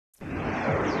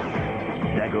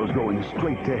Deco's going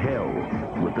straight to hell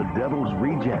with the Devil's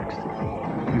Rejects.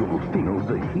 You'll feel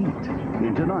the heat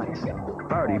in tonight's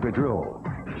Party Patrol.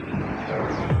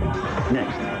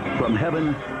 Next, from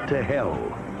heaven to hell.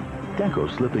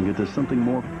 Deco slipping into something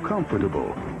more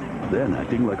comfortable, then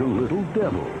acting like a little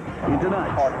devil in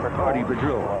tonight's Party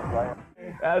Patrol.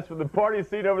 As for the party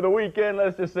scene over the weekend,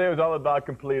 let's just say it was all about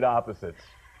complete opposites.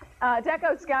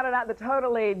 Deco scouted out the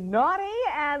totally naughty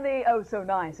and the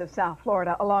oh-so-nice of South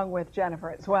Florida, along with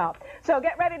Jennifer as well. So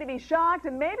get ready to be shocked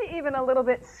and maybe even a little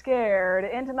bit scared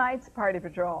in tonight's Party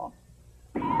Patrol.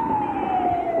 Party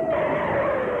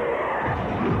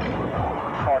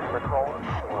Patrol,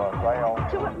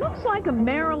 So it looks like a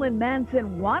Marilyn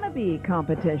Manson wannabe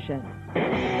competition.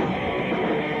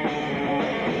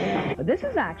 This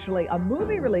is actually a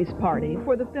movie release party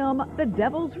for the film The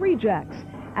Devil's Rejects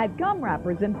at Gum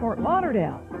Wrappers in Fort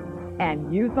Lauderdale.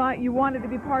 And you thought you wanted to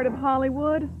be part of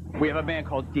Hollywood? We have a band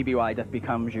called DBY, Death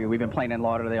Becomes You. We've been playing in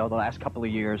Lauderdale the last couple of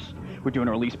years. We're doing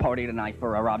a release party tonight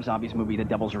for Rob Zombie's movie, The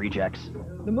Devil's Rejects.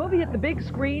 The movie hit the big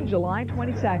screen July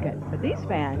 22nd, but these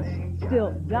fans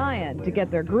still dying to get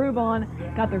their groove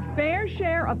on, got their fair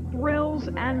share of thrills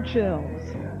and chills.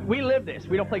 We live this.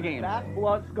 We don't play games. That's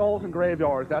blood, skulls, and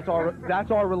graveyards. That's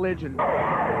our religion.